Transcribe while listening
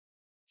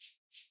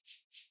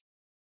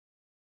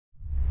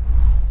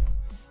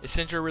Is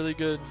Syndra really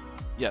good?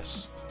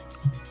 Yes.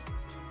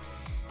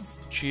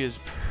 She is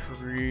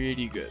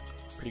pretty good.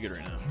 Pretty good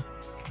right now.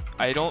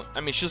 I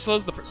mean, she still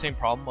has the same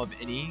problem of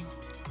any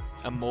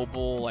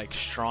immobile, like,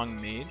 strong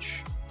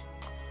mage.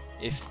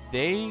 If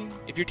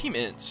your team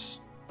ints,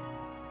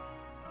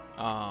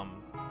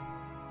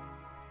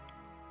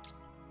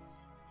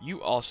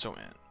 you also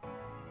int.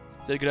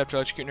 Zed good after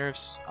electrocute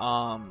nerfs.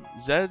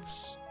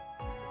 Zed's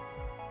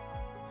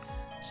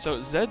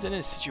in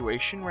a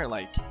situation where,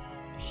 like,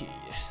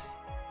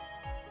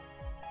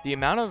 the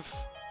amount of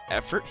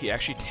effort he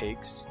actually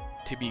takes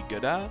to be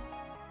good at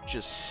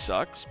just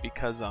sucks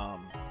because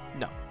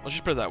no, let's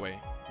just put it that way.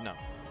 No,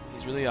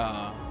 he's really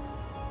not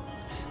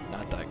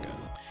that good.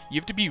 You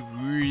have to be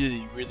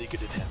really, really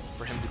good at him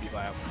for him to be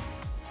viable.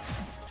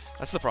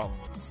 That's the problem.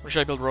 Or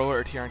should I build Roa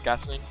or TR and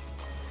Gasoline?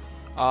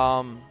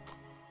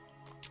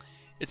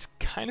 It's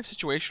kind of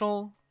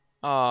situational.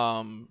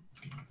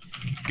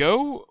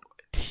 Go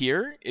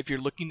tier if you're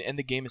looking to end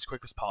the game as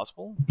quick as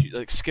possible.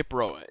 Like, skip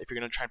Roa if you're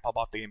gonna try and pop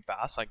off the game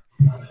fast. Like,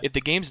 if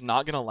the game's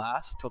not gonna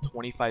last till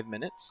 25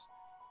 minutes,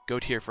 go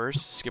tier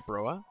first, skip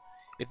Roa.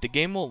 If the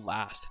game will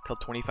last till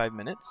 25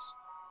 minutes,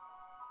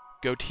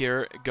 go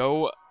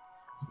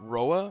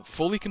Roa,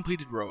 fully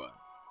completed Roa,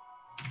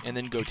 and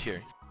then go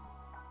tier.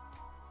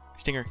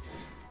 Stinger.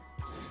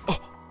 Oh!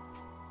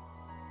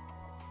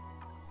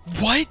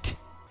 What?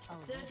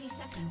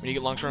 When you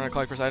get long short on a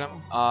collect first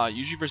item,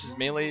 usually versus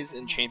melees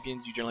and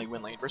champions, you generally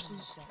win lane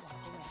versus.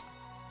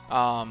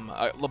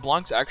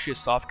 LeBlanc's actually a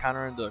soft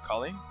counter into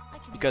Akali,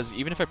 because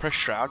even if I press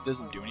Shroud, it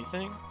doesn't do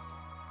anything.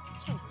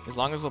 As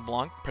long as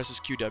LeBlanc presses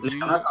QW. I'm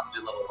not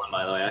level 1,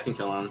 by the way. I can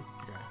kill him.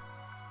 Okay.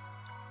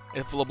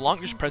 If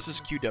LeBlanc just presses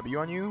QW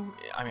on you,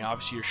 I mean,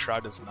 obviously your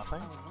Shroud does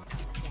nothing.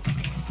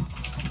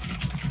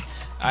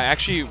 I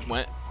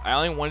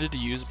only wanted to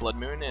use Blood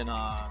Moon in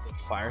the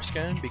Fire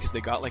Skin because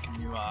they got like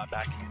new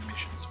backing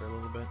animations for a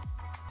little bit.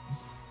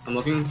 I'm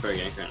looking for a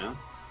gank right now.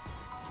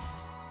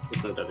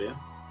 There's no W.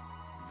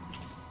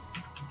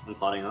 I'm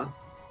plotting on.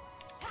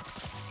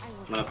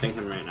 I'm gonna ping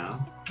him right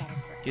now.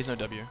 He has no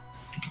W.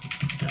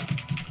 Yeah.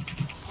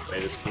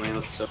 Wait, is coming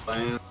with so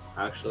fine,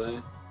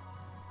 actually.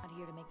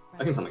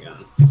 I can come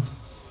again.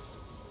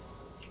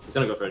 He's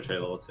gonna go for a trade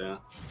level 2.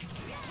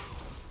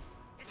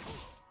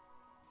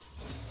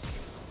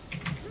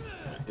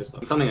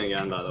 I'm coming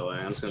again, by the way.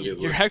 I'm just gonna do.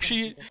 You're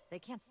actually. They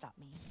can't stop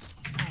me.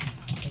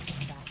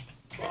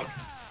 Wow.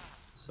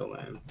 So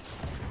lame.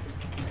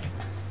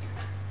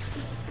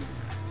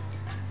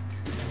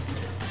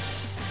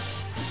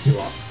 You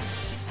walk.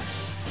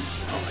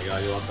 Oh my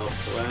god, you walked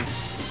off the way.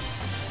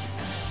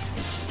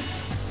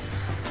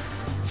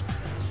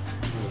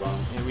 Move on.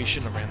 Yeah, we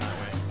shouldn't have ran that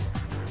way.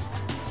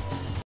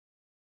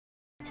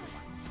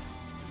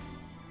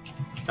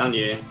 Found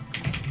you.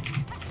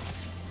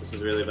 This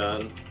is really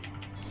bad.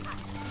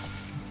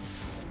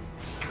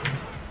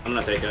 I'm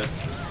gonna take it.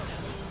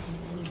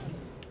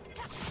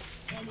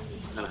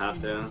 I'm gonna have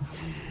to.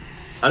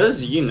 How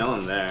does Yi know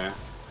I'm there?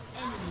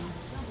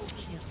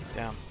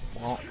 Damn.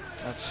 Well,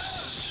 that's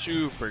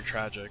super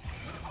tragic.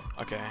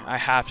 Okay, I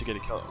have to get a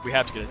kill. We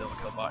have to get a double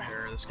kill bot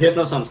here. He has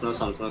no sums, no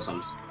sums, no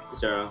sums.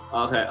 0.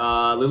 Okay,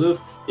 Lulu.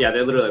 Yeah,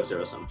 they literally have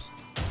 0 sums.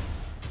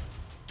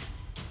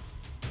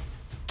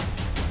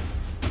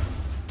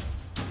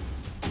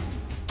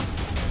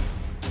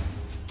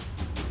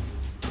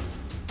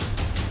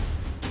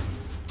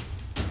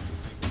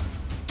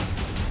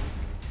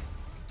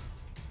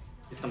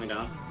 He's coming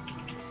down.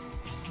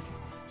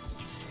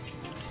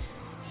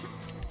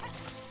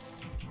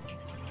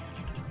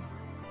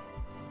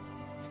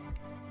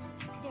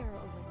 There are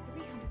over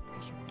 300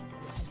 pressure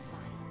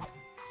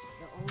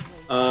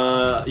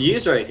points.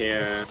 Yi's right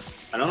here.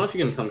 I don't know if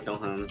you can come kill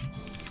him.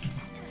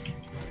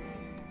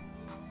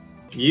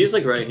 Yi's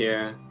like right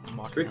here.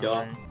 Free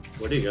kill.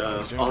 Where'd he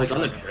go? Oh, he's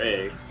on the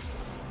Drake.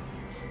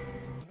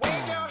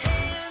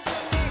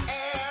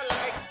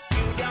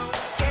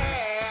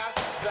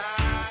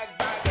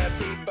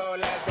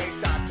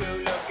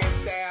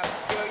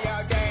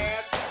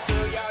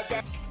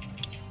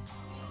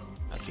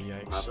 That's a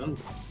yikes. What happened?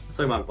 It's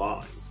like my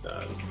bot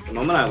instead. The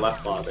moment I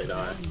left bot, they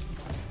died.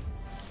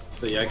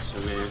 It's a yikes for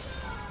me.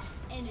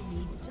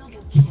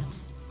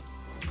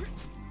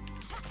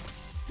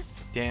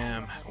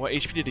 Damn. What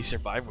HP did he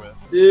survive with?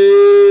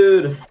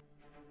 Dude!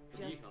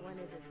 Just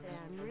wanted to say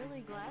I'm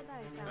really glad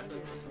I found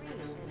your stream,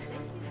 and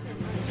thank you so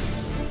much.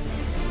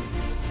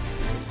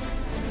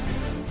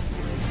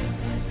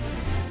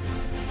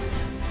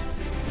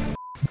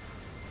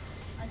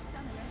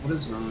 What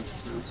is wrong with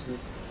this?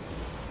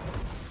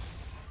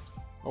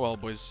 Oh well,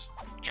 boys.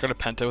 Just got a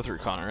penta with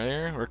Recon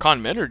earlier.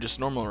 Recon mid or just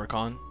normal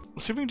Recon?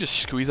 Let's see if we can just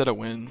squeeze out a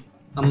win.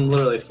 I'm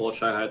literally full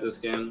try hard this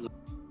game.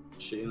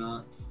 Shit,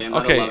 not.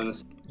 Okay,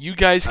 you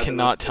guys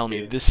cannot tell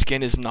me this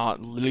skin is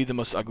not literally the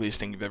most ugliest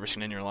thing you've ever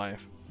seen in your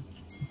life.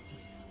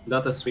 Is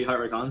that the Sweetheart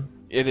Recon?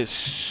 It is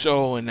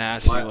so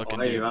nasty looking,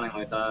 why are you dude. running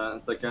like that?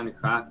 It's like you're on a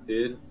crack,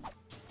 dude.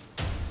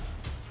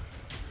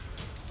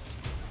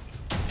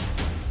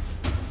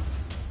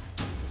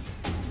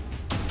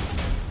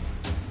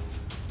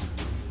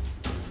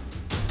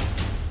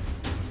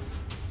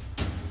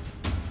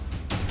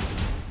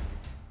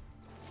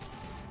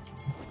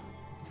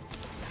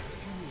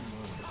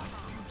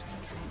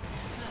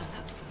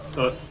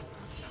 Oh.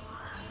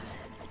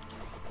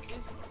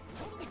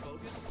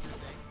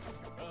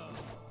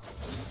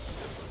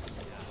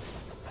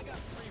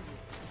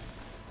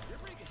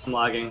 I'm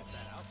lagging.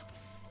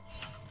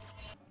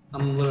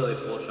 I'm literally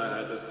full shy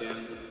high this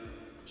game.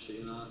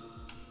 Cheating not.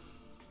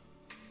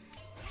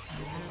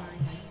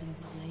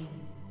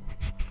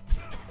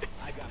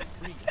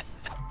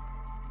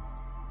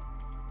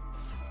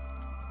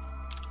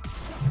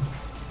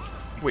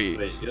 Wait.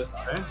 Wait, you just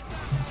got her?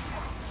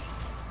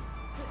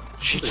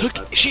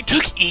 She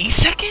took E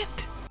second?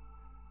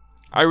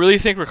 I really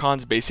think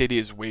Rakan's base AD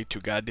is way too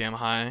goddamn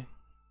high.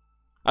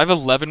 I have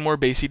 11 more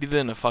base AD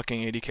than a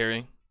fucking AD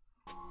carry.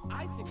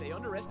 I think they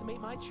underestimate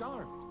my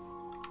charm.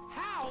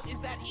 How is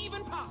that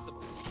even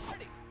possible?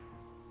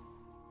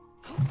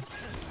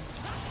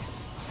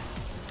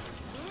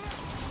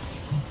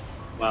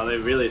 Wow, they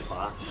really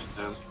flashed.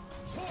 So.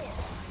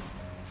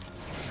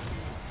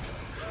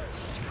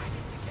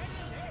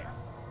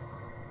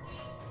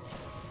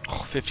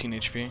 Oh, 15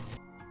 HP.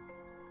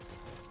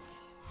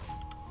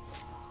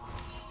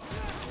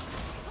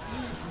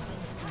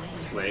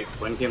 Wait,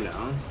 Gwen came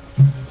down?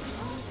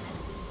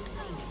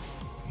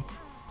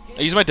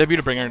 I used my W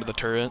to bring her into the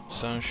turret,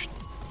 so it's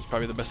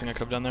probably the best thing I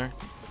could have done there.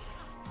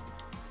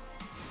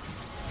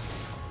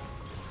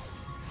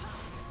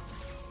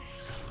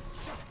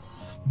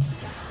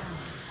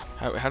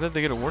 How did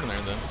they get a ward in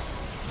there then?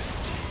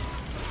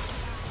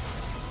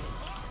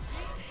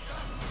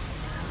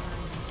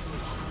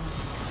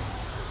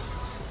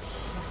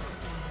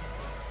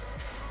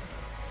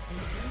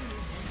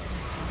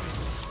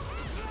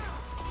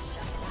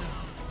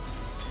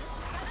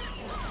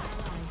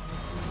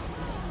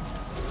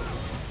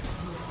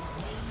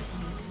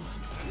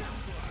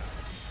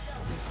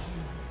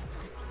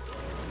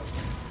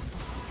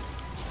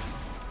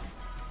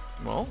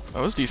 Well,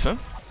 that was decent.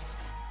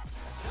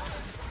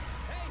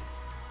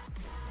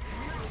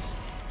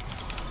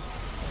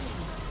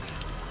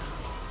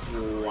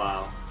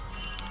 Wow.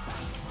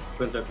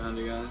 Quin's right behind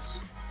you guys.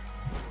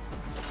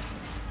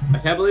 I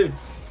can't believe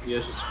you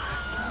guys just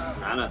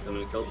ran at them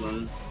and killed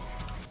them.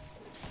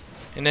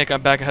 Hey Nick,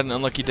 I'm back. I had an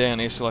unlucky day on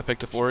ASol. I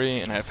picked up Ori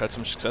and I've had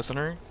some success on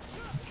her.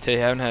 Today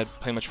I haven't had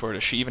play much for her.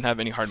 Does she even have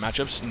any hard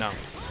matchups? No.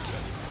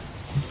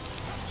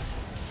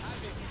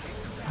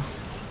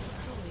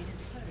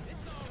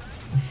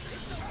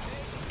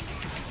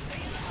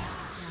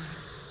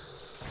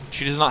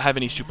 She does not have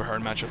any super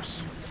hard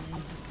matchups.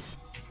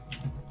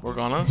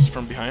 Morgana's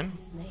from behind.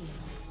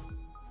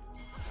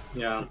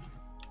 Yeah.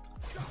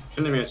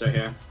 Shouldn't right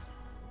here.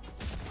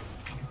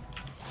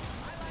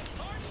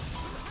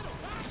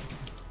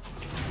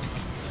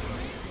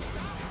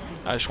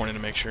 I just wanted to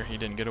make sure he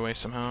didn't get away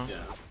somehow.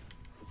 Yeah.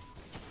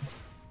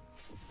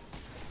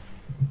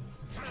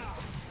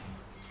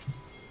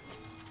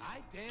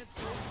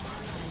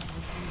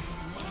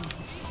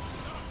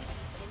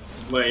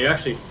 Wait, you're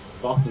actually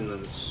fucking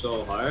them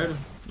so hard?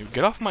 You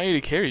get off my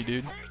 80 carry,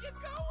 dude.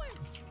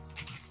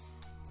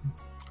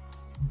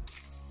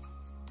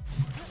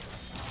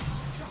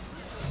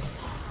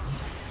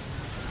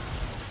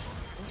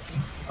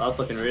 Oh, that's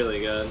looking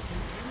really good.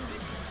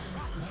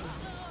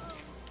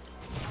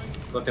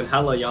 Looking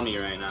hella yummy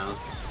right now.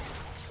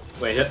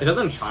 Wait, he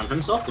doesn't charm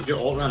himself? Did your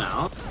ult run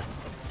out?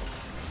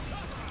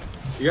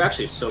 You're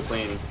actually so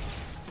clean.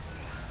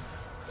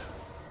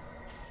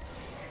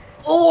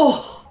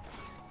 Oh!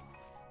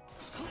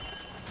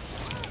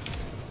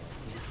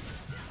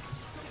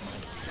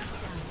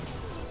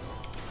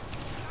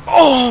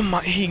 Oh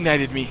my, he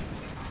ignited me.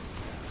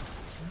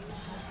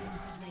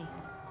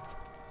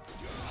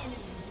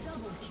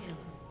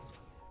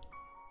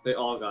 They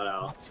all got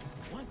out.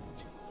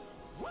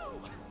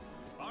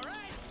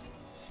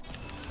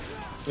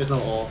 There's no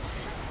ult.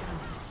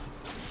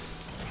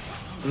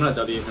 I'm gonna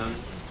W him.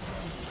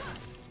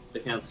 They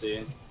can't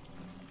see.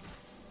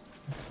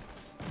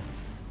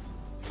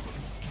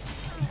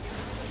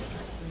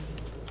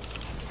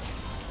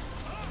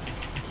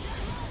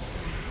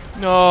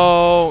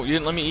 No, you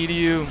didn't let me eat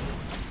you.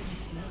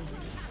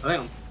 I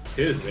think I'm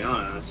two, to be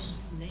honest.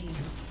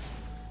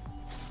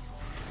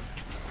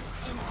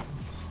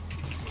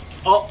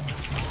 Oh!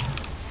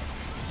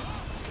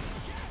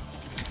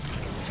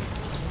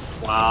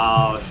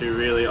 Wow, she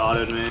really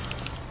autoed me.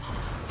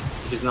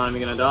 She's not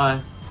even gonna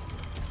die.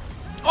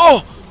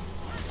 Oh!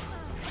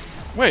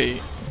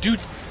 Wait, dude.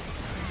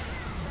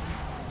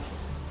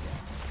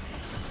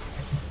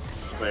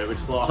 Wait, we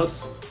just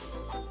lost.